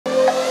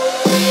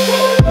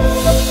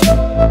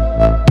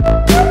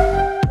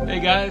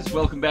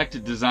welcome back to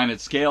Design at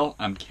Scale.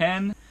 I'm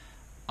Ken.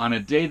 On a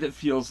day that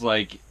feels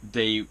like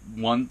day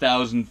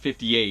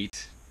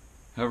 1058,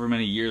 however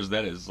many years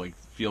that is,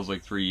 feels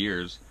like 3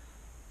 years,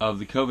 of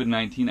the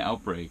COVID-19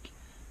 outbreak.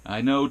 I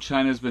know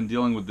China's been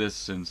dealing with this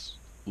since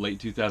late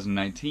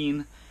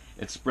 2019.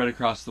 It's spread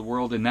across the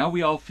world, and now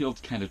we all feel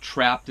kind of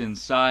trapped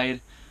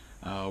inside.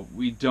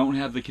 We don't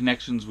have the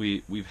connections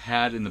we've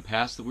had in the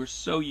past that we're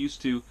so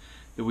used to,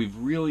 that we've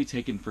really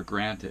taken for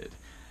granted.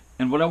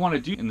 And what I want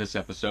to do in this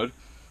episode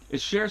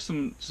is share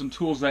some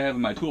tools I have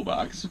in my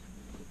toolbox.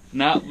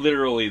 Not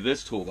literally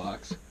this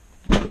toolbox.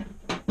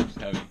 It's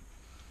heavy.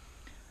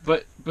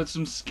 But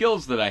some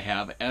skills that I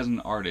have as an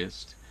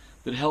artist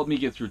that help me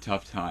get through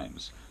tough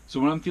times. So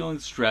when I'm feeling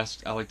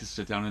stressed, I like to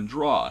sit down and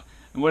draw.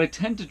 And what I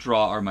tend to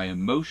draw are my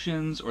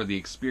emotions or the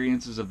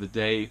experiences of the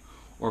day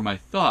or my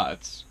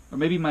thoughts or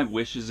maybe my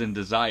wishes and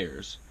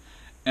desires.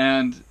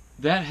 And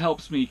that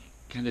helps me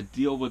kind of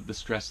deal with the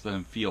stress that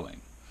I'm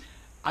feeling.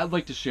 I'd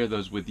like to share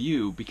those with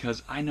you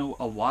because I know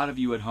a lot of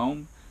you at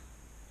home,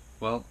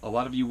 well, a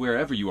lot of you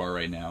wherever you are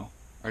right now,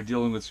 are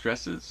dealing with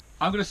stresses.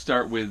 I'm going to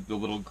start with The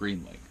Little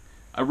Greenling.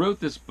 I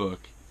wrote this book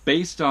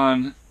based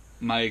on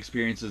my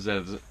experiences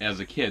as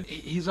a kid.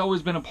 He's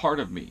always been a part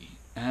of me,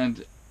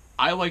 and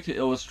I like to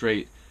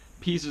illustrate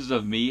pieces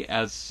of me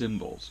as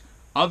symbols.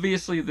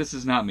 Obviously, this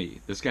is not me.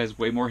 This guy's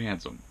way more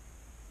handsome.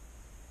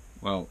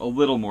 Well, a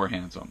little more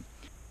handsome.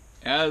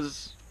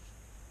 As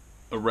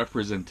a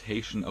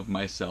representation of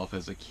myself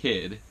as a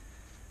kid,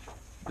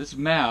 this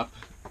map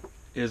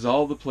is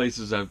all the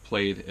places I've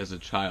played as a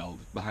child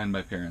behind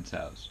my parents'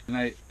 house. And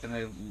I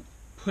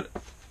put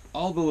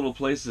all the little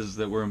places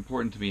that were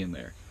important to me in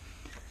there.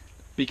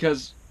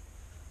 Because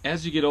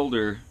as you get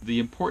older, the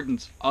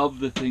importance of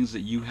the things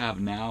that you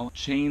have now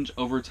change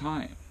over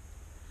time.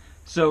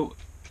 So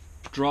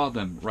draw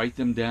them, write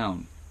them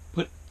down,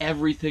 put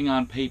everything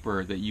on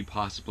paper that you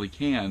possibly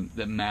can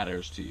that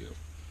matters to you.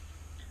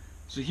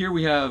 So here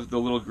we have the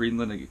little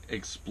greenling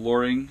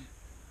exploring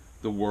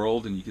the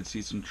world, and you can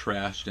see some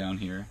trash down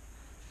here.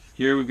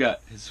 Here we've got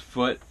his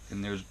foot,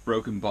 and there's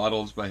broken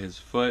bottles by his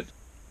foot.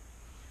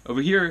 Over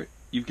here,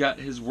 you've got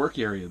his work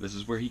area. This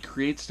is where he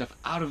creates stuff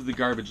out of the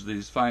garbage that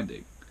he's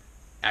finding.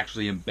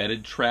 Actually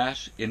embedded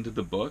trash into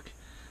the book.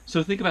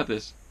 So think about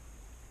this.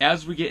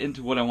 As we get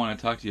into what I want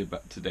to talk to you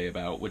about today,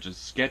 which is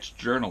sketch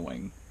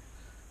journaling,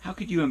 how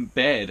could you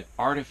embed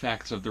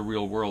artifacts of the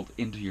real world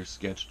into your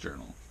sketch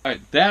journal?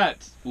 Alright,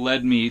 that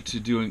led me to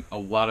doing a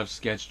lot of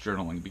sketch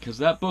journaling, because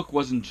that book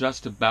wasn't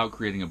just about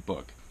creating a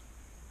book.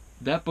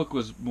 That book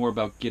was more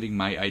about getting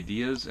my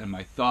ideas and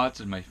my thoughts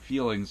and my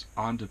feelings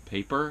onto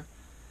paper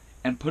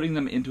and putting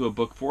them into a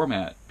book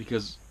format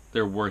because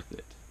they're worth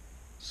it.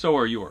 So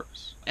are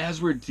yours.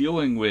 As we're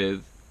dealing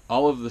with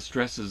all of the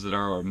stresses that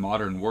are our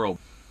modern world,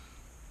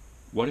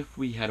 what if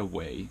we had a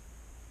way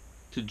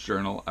to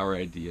journal our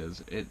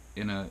ideas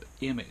in an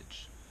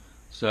image?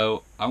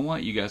 So I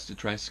want you guys to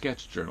try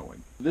sketch journaling.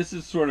 This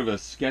is sort of a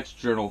sketch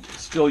journal,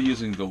 still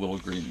using the little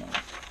greenling.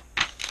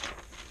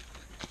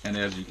 And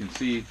as you can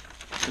see,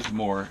 there's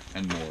more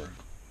and more.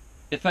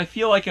 If I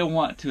feel like I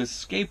want to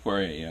escape where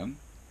I am,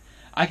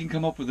 I can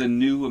come up with a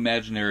new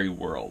imaginary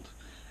world.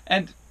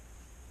 And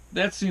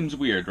that seems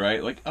weird,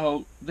 right? Like,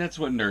 oh, that's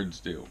what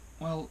nerds do.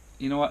 Well,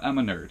 you know what? I'm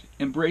a nerd.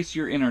 Embrace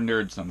your inner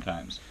nerd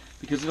sometimes,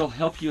 because it'll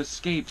help you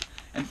escape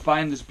and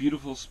find this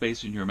beautiful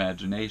space in your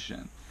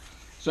imagination.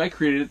 So I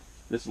created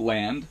this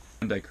land,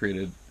 and I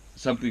created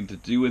something to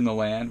do in the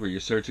land where you're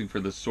searching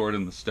for the sword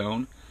and the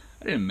stone.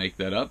 I didn't make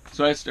that up.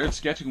 So I started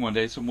sketching one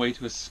day some way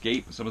to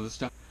escape some of the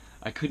stuff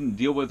I couldn't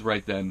deal with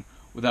right then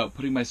without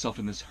putting myself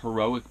in this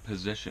heroic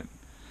position.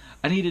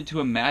 I needed to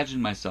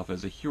imagine myself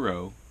as a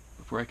hero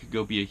before I could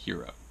go be a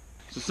hero.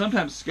 So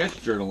sometimes sketch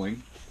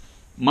journaling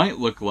might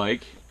look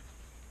like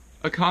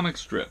a comic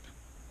strip.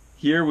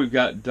 Here we've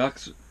got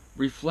ducks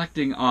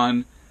reflecting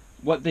on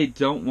what they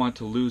don't want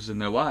to lose in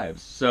their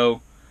lives.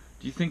 So,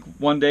 do you think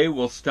one day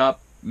we'll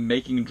stop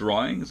making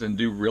drawings and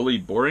do really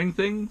boring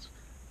things?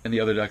 And the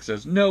other duck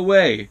says, no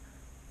way,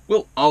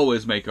 we'll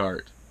always make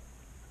art.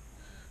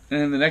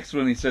 And then the next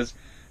one he says,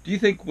 do you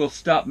think we'll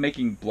stop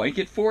making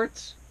blanket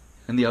forts?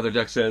 And the other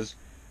duck says,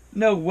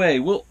 no way,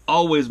 we'll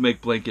always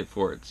make blanket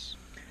forts.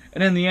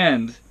 And in the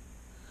end,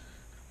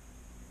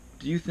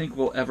 do you think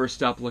we'll ever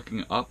stop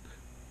looking up?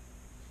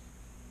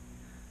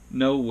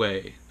 No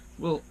way,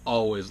 we'll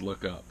always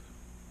look up.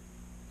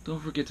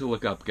 Don't forget to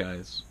look up,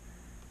 guys.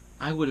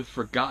 I would have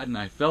forgotten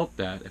I felt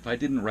that if I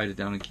didn't write it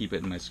down and keep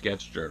it in my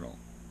sketch journal.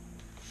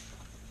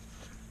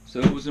 So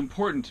it was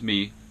important to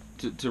me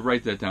to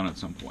write that down at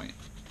some point.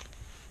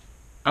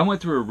 I went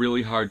through a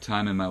really hard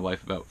time in my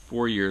life about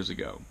 4 years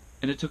ago,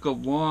 and it took a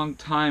long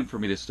time for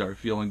me to start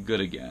feeling good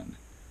again.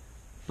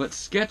 But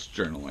sketch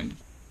journaling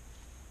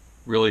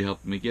really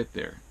helped me get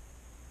there.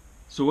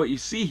 So what you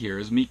see here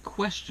is me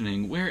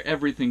questioning where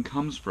everything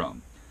comes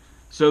from.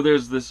 So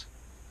there's this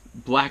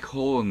black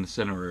hole in the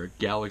center, or a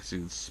galaxy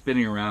that's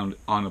spinning around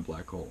on a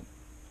black hole.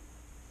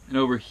 And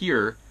over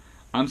here,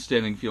 I'm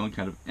standing feeling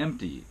kind of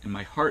empty, and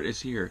my heart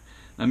is here.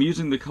 I'm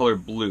using the color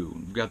blue.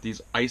 We've got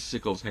these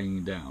icicles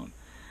hanging down.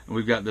 And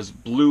we've got this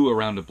blue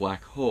around a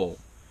black hole.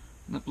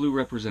 And that blue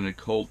represented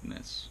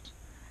coldness.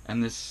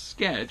 And this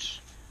sketch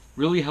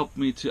really helped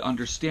me to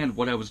understand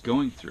what I was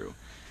going through.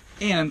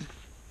 And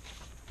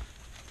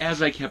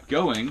as I kept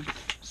going,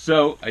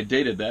 so I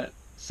dated that,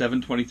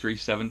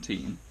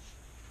 7/23/17.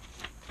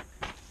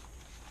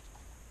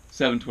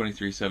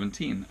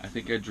 7/23/17. I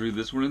think I drew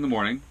this one in the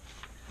morning.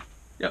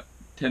 Yep,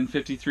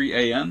 10:53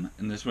 a.m.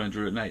 And this one I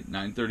drew at night,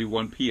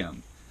 9:31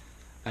 p.m.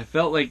 I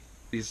felt like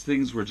these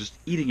things were just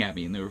eating at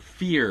me, and they were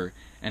fear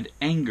and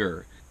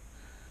anger.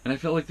 And I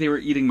felt like they were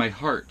eating my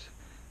heart.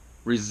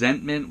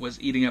 Resentment was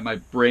eating at my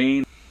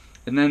brain.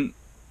 And then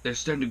they're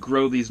starting to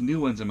grow these new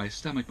ones in my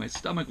stomach. My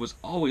stomach was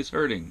always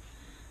hurting.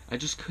 I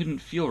just couldn't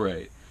feel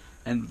right.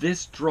 And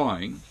this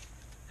drawing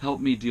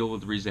helped me deal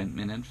with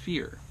resentment and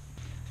fear.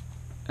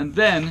 And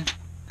then,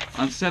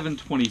 on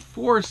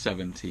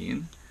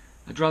 7/24/17,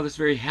 I draw this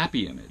very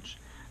happy image.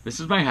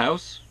 This is my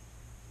house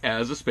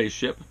as a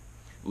spaceship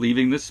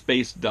leaving the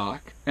space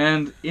dock.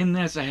 And in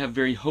this I have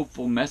very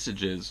hopeful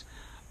messages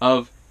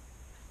of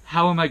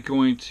how am I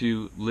going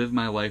to live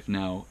my life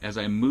now as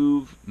I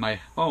move my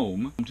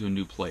home to a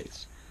new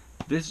place.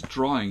 This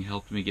drawing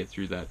helped me get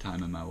through that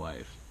time in my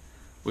life.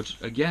 Which,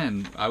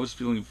 again, I was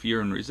feeling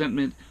fear and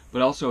resentment,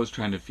 but also I was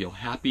trying to feel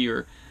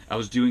happier. I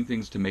was doing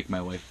things to make my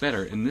life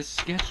better. And this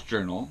sketch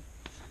journal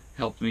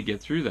helped me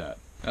get through that.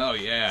 Oh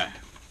yeah,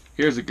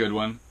 here's a good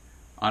one.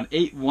 On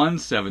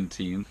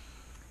 8/1/17,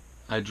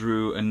 I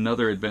drew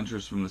another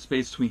Adventures from the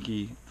Space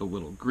Twinkie, the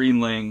little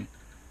greenling.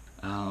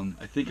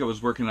 I think I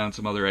was working on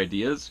some other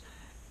ideas,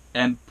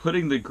 and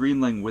putting the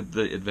greenling with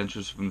the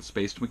Adventures from the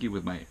Space Twinkie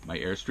with my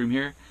Airstream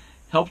here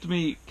helped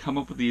me come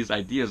up with these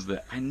ideas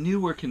that I knew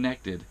were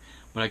connected,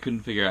 but I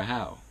couldn't figure out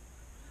how.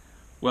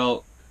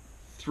 Well,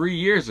 3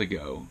 years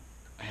ago,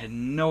 I had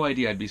no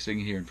idea I'd be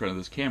sitting here in front of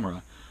this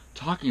camera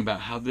talking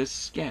about how this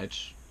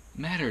sketch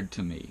mattered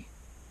to me,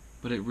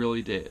 but it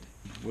really did.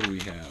 What do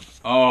we have?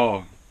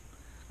 Oh,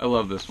 I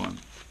love this one.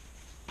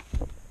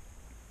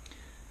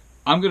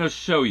 I'm going to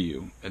show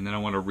you, and then I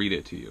want to read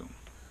it to you.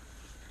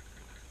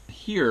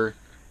 Here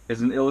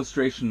is an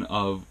illustration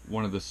of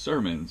one of the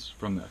sermons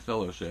from that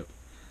fellowship.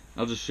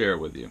 I'll just share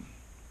it with you.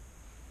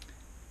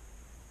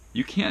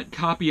 You can't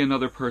copy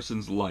another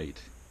person's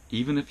light,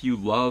 even if you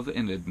love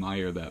and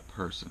admire that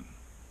person.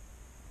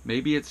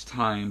 Maybe it's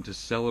time to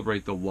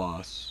celebrate the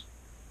loss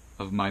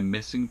of my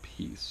missing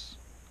piece.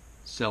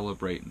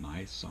 Celebrate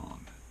my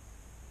song.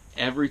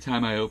 Every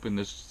time I open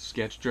this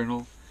sketch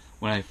journal,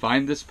 when I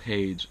find this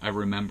page, I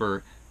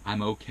remember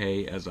I'm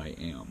okay as I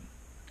am.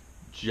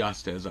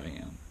 Just as I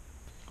am.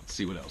 Let's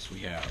see what else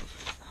we have.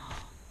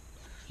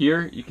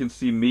 Here you can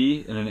see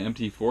me in an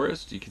empty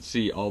forest. You can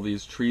see all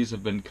these trees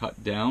have been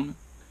cut down.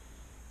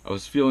 I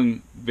was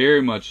feeling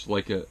very much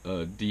like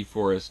a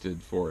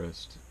deforested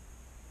forest.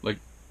 Like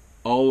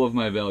all of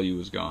my value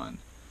is gone.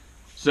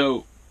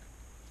 So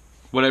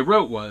what I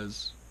wrote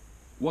was,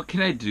 what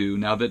can I do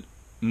now that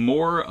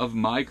more of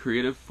my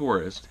creative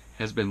forest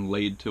has been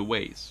laid to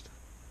waste?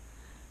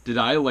 Did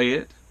I lay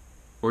it,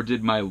 or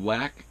did my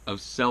lack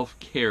of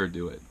self-care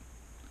do it?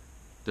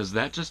 Does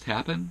that just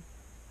happen?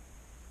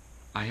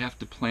 I have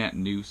to plant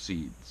new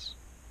seeds.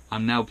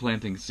 I'm now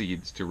planting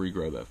seeds to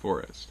regrow that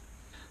forest.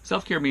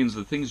 Self-care means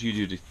the things you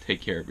do to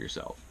take care of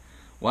yourself.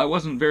 Well, I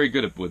wasn't very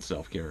good with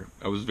self-care.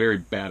 I was very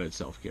bad at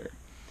self-care.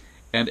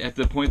 And at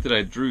the point that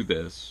I drew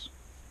this,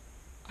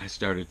 I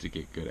started to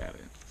get good at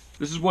it.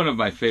 This is one of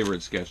my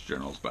favorite sketch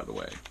journals, by the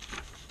way.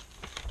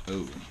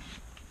 Oh,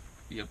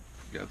 yep,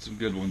 got some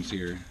good ones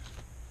here.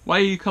 Why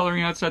are you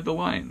coloring outside the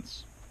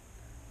lines?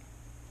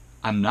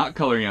 I'm not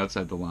coloring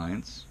outside the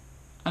lines.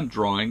 I'm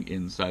drawing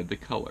inside the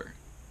color.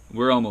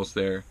 We're almost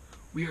there.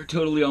 We are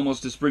totally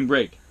almost to spring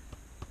break.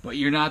 But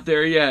you're not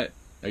there yet.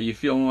 Are you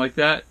feeling like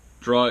that?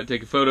 Draw it,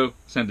 take a photo,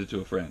 send it to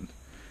a friend.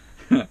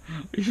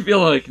 You feel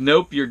like,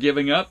 nope, you're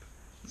giving up?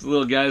 This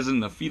little guy's in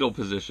the fetal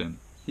position.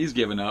 He's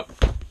giving up.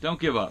 Don't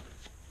give up.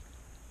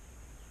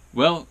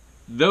 Well,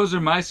 those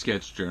are my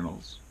sketch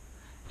journals.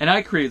 And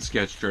I create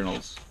sketch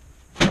journals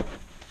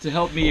to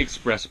help me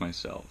express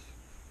myself.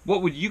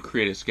 What would you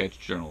create a sketch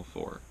journal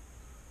for?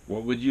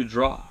 What would you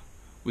draw?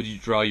 Would you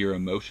draw your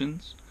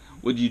emotions?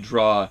 Would you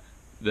draw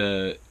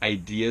the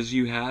ideas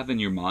you have in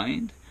your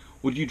mind?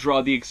 Would you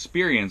draw the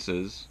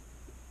experiences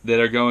that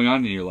are going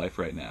on in your life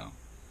right now?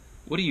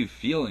 What are you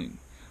feeling?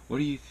 What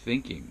are you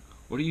thinking?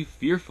 What are you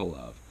fearful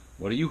of?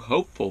 What are you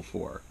hopeful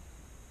for?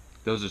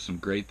 Those are some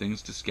great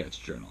things to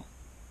sketch journal.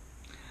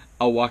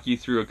 I'll walk you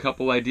through a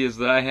couple ideas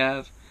that I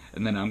have,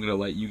 and then I'm going to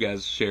let you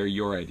guys share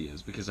your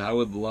ideas, because I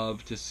would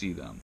love to see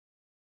them.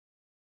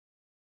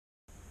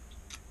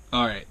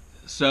 Alright,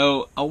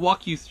 so I'll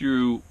walk you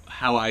through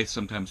how I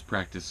sometimes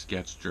practice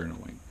sketch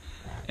journaling.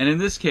 And in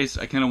this case,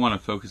 I kind of want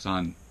to focus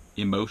on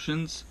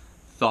emotions,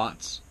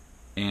 thoughts,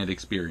 and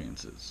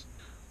experiences.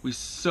 We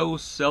so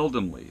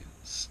seldomly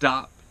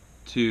stop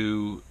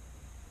to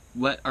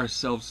let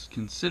ourselves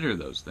consider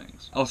those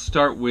things. I'll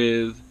start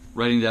with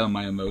writing down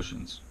my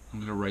emotions. I'm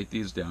going to write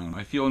these down.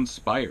 I feel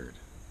inspired.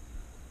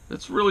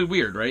 That's really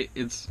weird, right?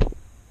 It's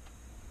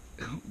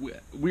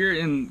we're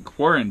in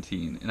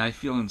quarantine, and I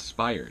feel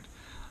inspired.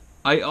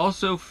 I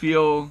also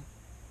feel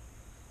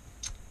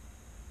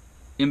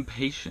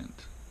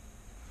impatient,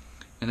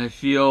 and I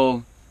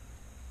feel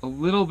a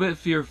little bit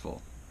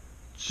fearful.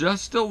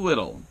 Just a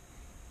little.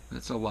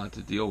 That's a lot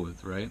to deal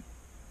with, right?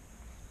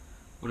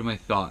 What are my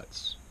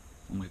thoughts?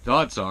 Well, my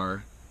thoughts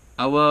are,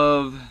 I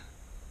love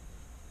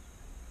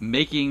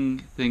making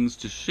things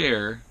to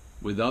share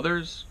with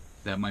others.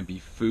 That might be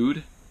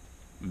food,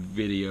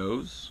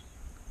 videos,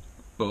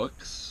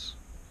 books,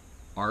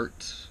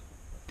 art.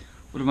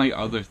 What are my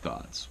other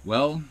thoughts?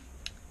 Well,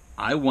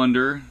 I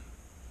wonder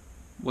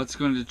what's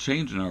going to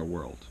change in our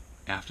world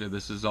after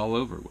this is all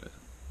over with.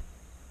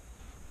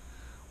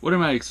 What are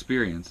my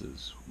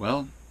experiences?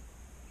 Well,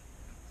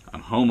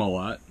 I'm home a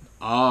lot.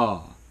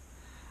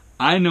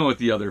 I know what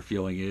the other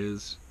feeling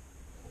is.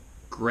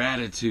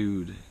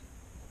 Gratitude.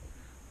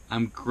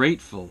 I'm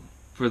grateful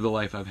for the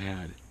life I've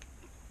had.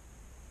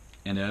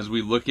 And as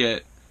we look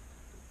at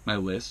my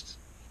list,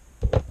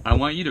 I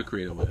want you to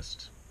create a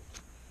list.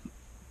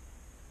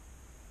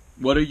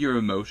 What are your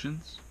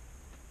emotions?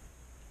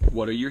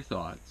 What are your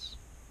thoughts?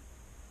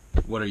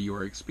 What are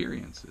your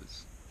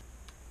experiences?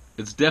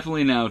 It's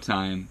definitely now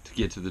time to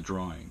get to the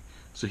drawing.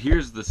 So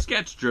here's the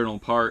sketch journal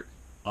part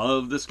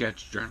of the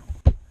sketch journal.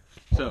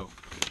 So,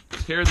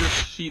 tear this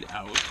sheet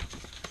out,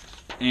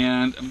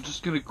 and I'm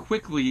just going to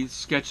quickly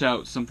sketch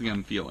out something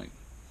I'm feeling.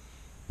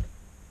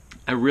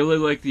 I really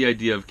like the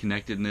idea of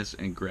connectedness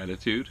and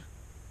gratitude,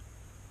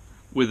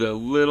 with a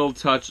little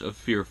touch of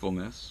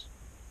fearfulness.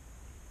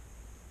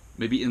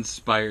 Maybe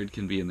inspired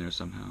can be in there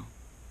somehow.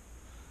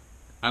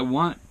 I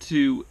want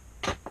to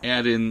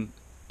add into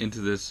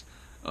this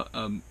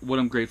what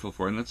I'm grateful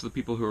for, and that's the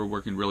people who are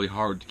working really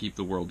hard to keep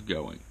the world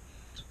going.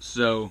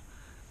 So,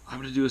 I'm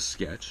going to do a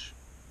sketch,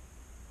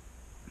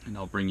 and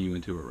I'll bring you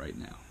into it right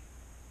now.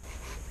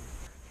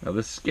 Now,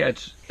 this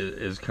sketch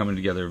is coming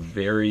together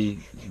very,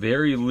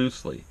 very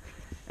loosely.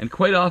 And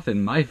quite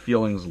often, my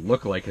feelings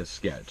look like a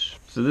sketch.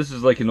 So this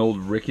is like an old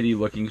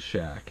rickety-looking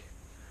shack.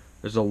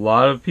 There's a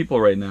lot of people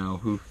right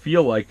now who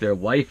feel like their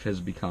life has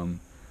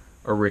become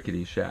a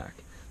rickety shack.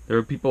 There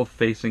are people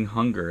facing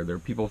hunger. There are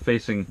people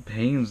facing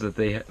pains that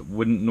they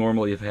wouldn't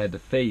normally have had to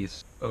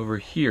face. Over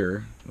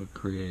here, we'll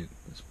create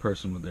this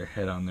person with their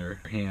head on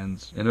their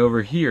hands. And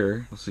over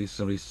here, we'll see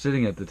somebody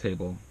sitting at the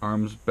table,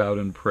 arms bowed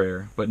in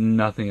prayer, but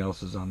nothing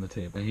else is on the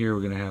table. And here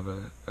we're going to have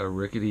a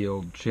rickety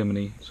old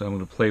chimney. So I'm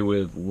going to play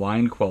with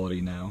line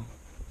quality now.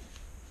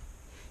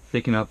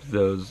 Thicken up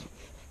those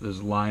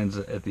lines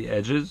at the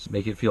edges,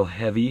 make it feel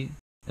heavy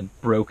and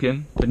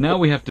broken. But now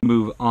we have to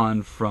move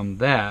on from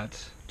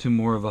that to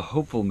more of a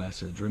hopeful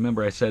message.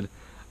 Remember, I said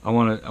I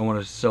want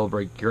to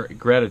celebrate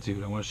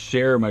gratitude. I want to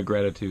share my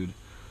gratitude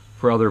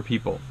for other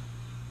people.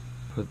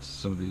 Put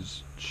some of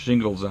these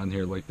shingles on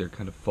here like they're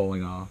kind of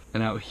falling off.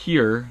 And out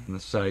here in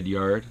the side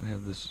yard, I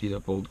have this beat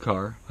up old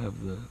car. I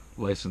have the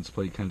license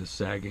plate kind of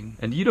sagging.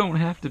 And you don't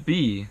have to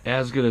be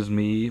as good as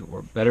me,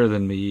 or better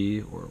than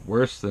me, or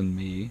worse than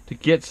me to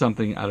get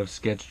something out of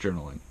sketch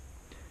journaling.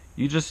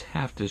 You just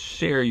have to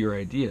share your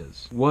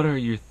ideas. What are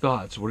your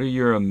thoughts? What are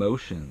your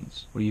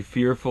emotions? What are you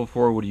fearful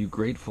for? What are you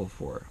grateful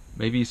for?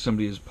 Maybe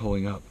somebody is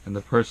pulling up, and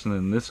the person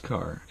in this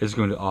car is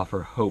going to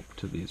offer hope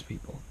to these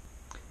people.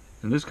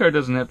 And this car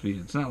doesn't have to be,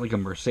 it's not like a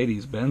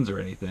Mercedes-Benz or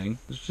anything.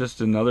 It's just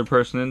another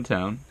person in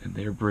town, and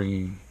they're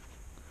bringing,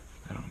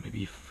 I don't know,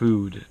 maybe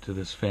food to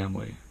this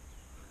family.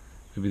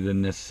 Maybe the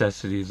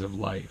necessities of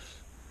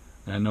life.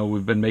 And I know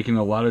we've been making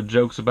a lot of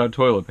jokes about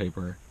toilet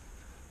paper.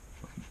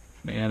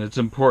 Man, it's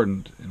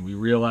important, and we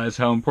realize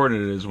how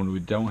important it is when we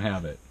don't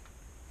have it.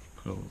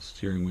 Put a little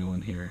steering wheel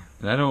in here.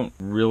 And I don't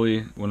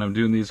really, when I'm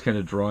doing these kind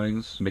of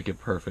drawings, make it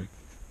perfect.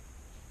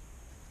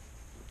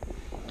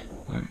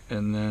 Right.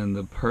 And then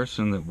the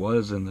person that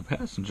was in the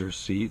passenger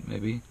seat,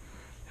 maybe,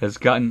 has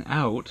gotten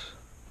out,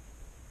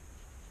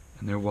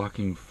 and they're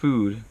walking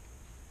food.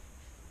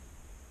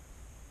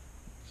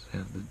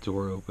 Let's have the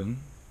door open.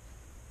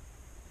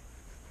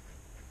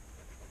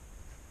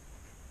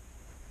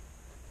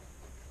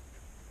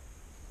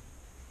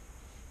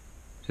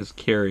 Is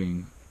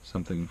carrying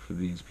something for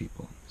these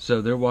people.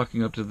 So they're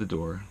walking up to the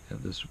door,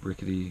 have this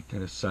rickety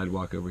kind of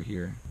sidewalk over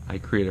here. I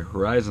create a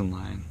horizon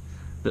line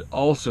that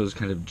also is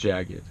kind of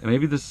jagged. And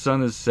maybe the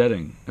sun is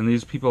setting, and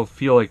these people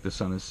feel like the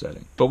sun is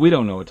setting. But we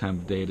don't know what time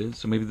of day it is,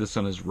 so maybe the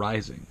sun is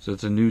rising. So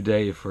it's a new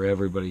day for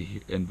everybody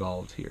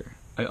involved here.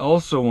 I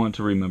also want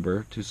to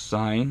remember to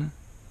sign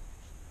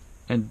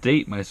and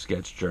date my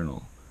sketch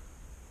journal.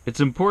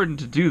 It's important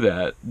to do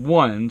that,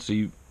 one, so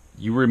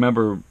you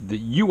remember that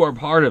you are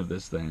part of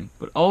this thing,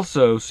 but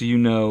also so you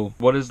know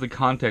what is the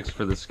context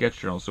for the sketch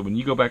journal. So when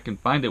you go back and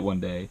find it one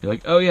day, you're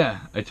like, oh yeah,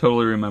 I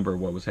totally remember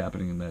what was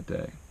happening in that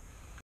day.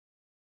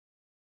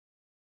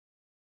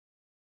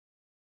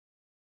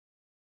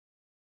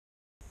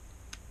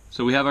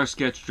 So we have our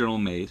sketch journal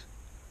made.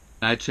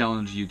 I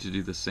challenge you to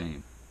do the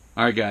same.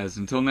 Alright guys,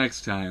 until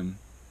next time,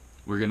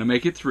 we're going to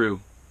make it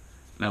through,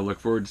 and I look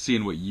forward to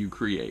seeing what you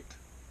create.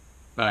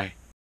 Bye.